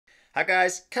Hi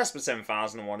guys,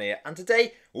 Casper7001 here, and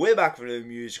today we're back with a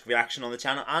music reaction on the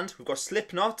channel, and we've got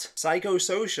Slipknot,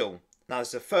 Psychosocial. Now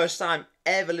it's the first time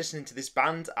ever listening to this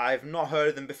band. I've not heard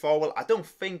of them before. Well, I don't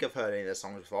think I've heard any of their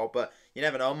songs before, but you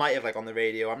never know, might have like on the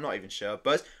radio, I'm not even sure.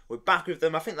 But we're back with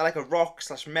them. I think they're like a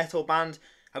rock/metal band.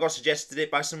 I got suggested it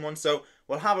by someone, so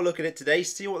we'll have a look at it today,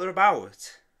 see what they're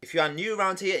about. If you are new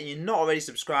around here and you're not already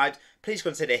subscribed, please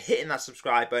consider hitting that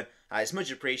subscribe button. It's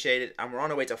much appreciated, and we're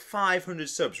on our way to 500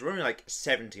 subs. We're only like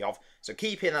 70 off, so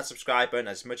keep hitting that subscribe button.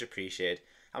 It's much appreciated.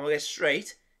 And we'll get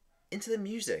straight into the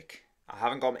music. I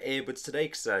haven't got my earbuds today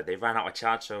because they ran out of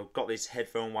charge, so I've got this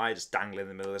headphone wire just dangling in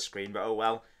the middle of the screen, but oh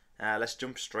well. Let's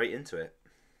jump straight into it.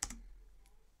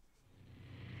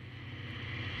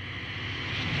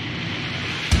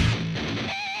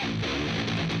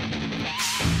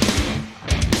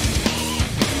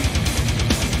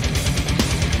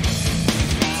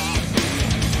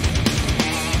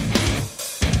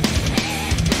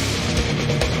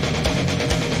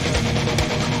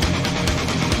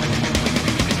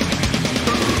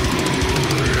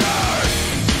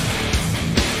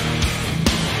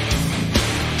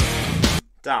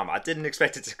 Damn, I didn't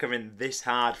expect it to come in this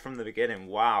hard from the beginning.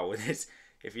 Wow, if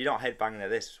you're not headbanging at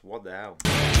this, what the hell?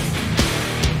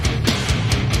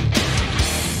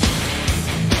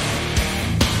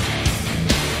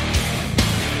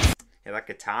 Yeah, that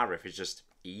guitar riff is just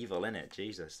evil, innit?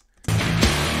 Jesus. I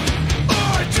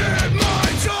did my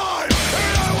time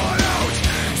and I went out,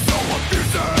 so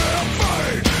abusive and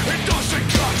afraid. It doesn't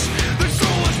touch, the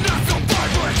soul is not so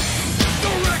vibrant. The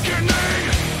reckoning,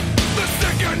 the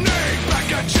sickening, back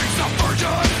at chicks of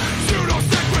virgin,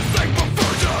 pseudo-sacred thing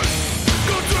perversion.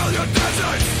 Go drill your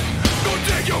deserts, go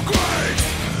dig your graves,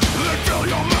 then fill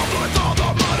your mouth with all the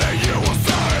money you will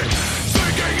save.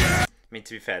 Sinking in. I mean,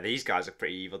 to be fair, these guys are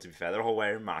pretty evil, to be fair. They're all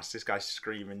wearing masks. This guy's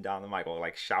screaming down the mic or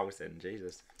like shouting.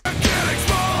 Jesus. Getting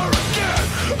smaller again,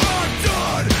 I'm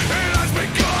done, it has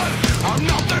begun. I'm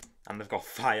not the And they've got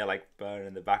fire like burning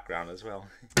in the background as well.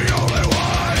 only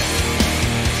one.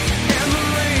 And the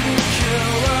rain will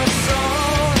kill us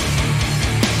all.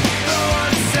 Throw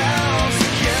ourselves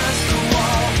against the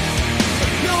wall,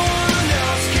 but no one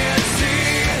else can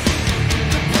see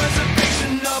the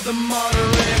preservation of the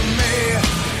moderate me.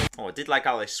 Oh, I did like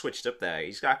how they switched up there.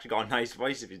 He's actually got a nice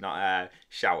voice if he's not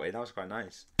shouting. That was quite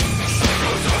nice.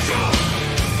 Psychosocial,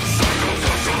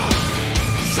 psychosocial,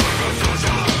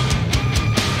 psychosocial,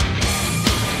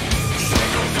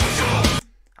 psychosocial.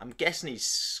 I'm guessing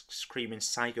he's screaming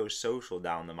psychosocial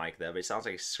down the mic there, but it sounds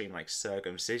like he's screaming like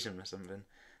circumcision or something.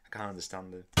 I can't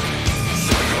understand it.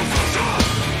 Psychosocial,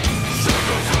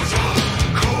 psychosocial.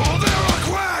 Cool, there are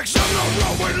cracks in the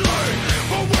road we lay,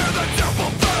 but where the devil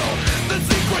fell, the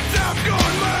secrets have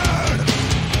gone mad.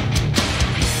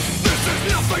 This is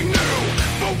nothing new,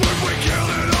 but when we kill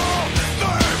it all, the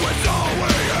hate was all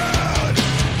we had.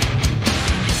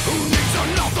 Who needs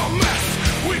another mess?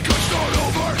 We could start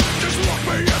over. Just look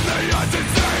me in the eyes and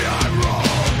say I'm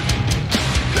wrong.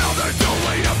 Now there's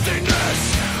only emptiness,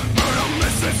 but I'm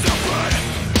missing something.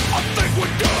 I think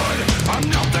we're good, I'm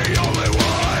not the only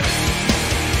one.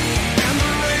 And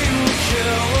the rain will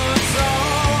kill us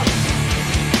all.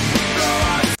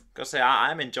 Gotta say,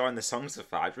 I'm enjoying the songs so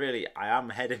far. I am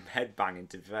headbanging,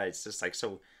 to be fair. It's just like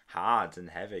so hard and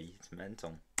heavy. It's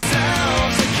mental.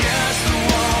 Sounds against the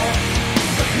wall,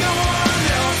 but no one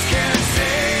else can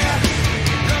see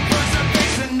the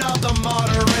preservation of the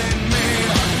moderate me.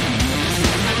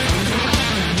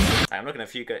 I'm looking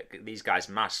at these guys'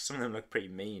 masks. Some of them look pretty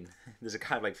mean. There's a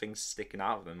kind of like things sticking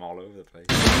out of them all over the place.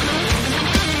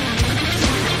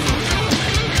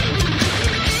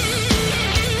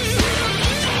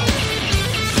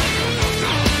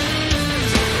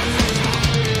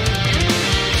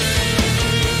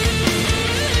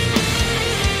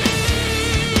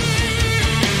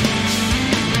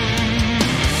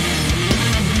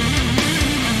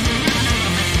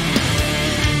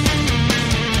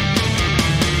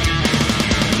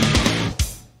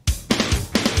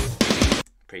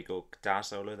 Pretty cool guitar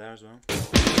solo there as well.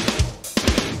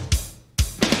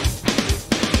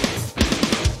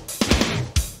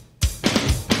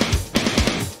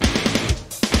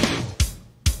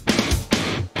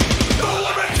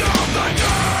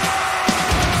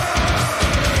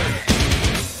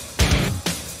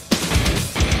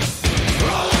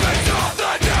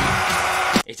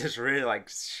 He just really like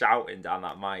shouting down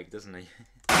that mic, doesn't he?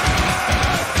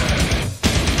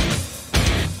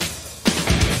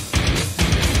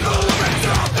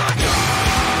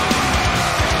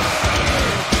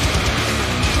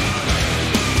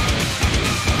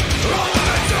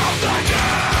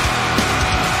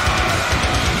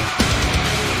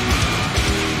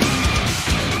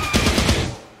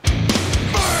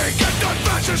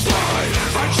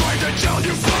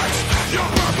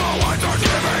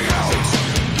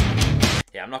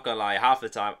 not gonna lie, half the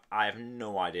time I have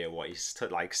no idea what he's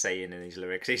like saying in his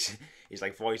lyrics. His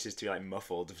like voice is too like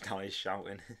muffled now he's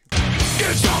shouting.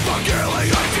 It's not a killing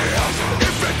idea.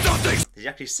 If it's nothing, He's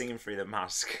actually singing through the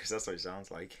mask, because that's what it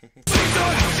sounds like. is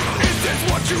this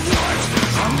what you want?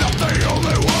 I'm not the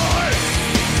only one.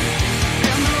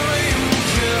 And the rain will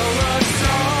kill us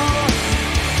all.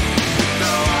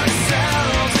 Throw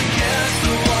ourselves against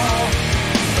the wall,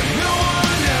 but no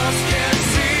one else can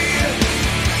see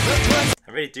the place. I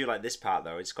really do like this part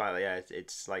though. It's quite yeah.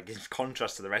 It's like in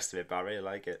contrast to the rest of it, but I really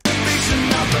like it. Vision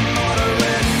of the martyr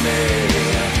in me.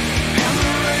 And the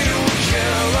rain will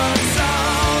kill us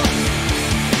all.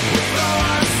 We throw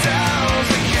ourselves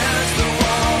against the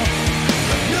wall,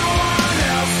 but no one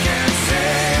else can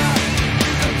see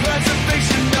the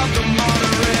preservation of the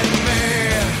martyr in me.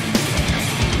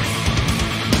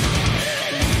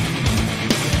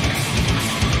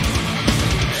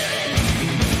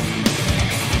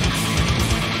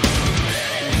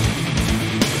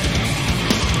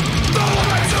 The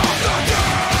light of the day.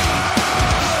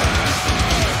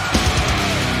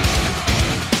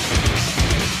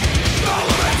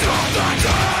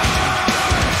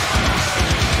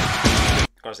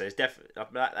 Gotta say, it's definitely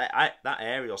that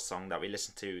aerial song that we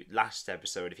listened to last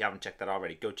episode. If you haven't checked that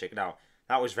already, go check it out.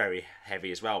 That was very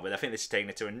heavy as well, but I think this is taking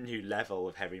it to a new level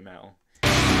of heavy metal.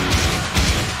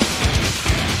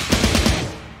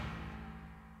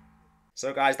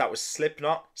 So guys, that was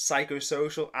Slipknot,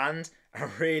 Psychosocial, and a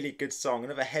really good song.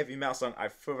 Another heavy metal song I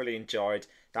thoroughly enjoyed.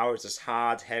 That was just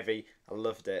hard, heavy. I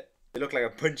loved it. They look like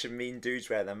a bunch of mean dudes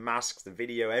wearing their masks, the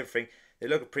video, everything. They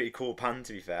look a pretty cool band,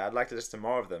 to be fair. I'd like to listen to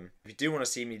more of them. If you do want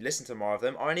to see me listen to more of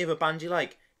them, or any other band you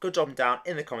like, go drop them down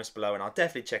in the comments below, and I'll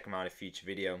definitely check them out in a future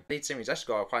video. Lead singer's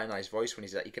actually got quite a nice voice when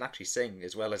he can actually sing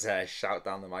as well as shout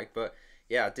down the mic. But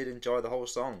yeah, I did enjoy the whole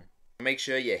song. Make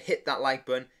sure you hit that like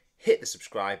button, hit the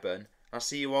subscribe button. I'll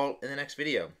see you all in the next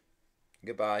video.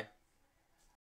 Goodbye.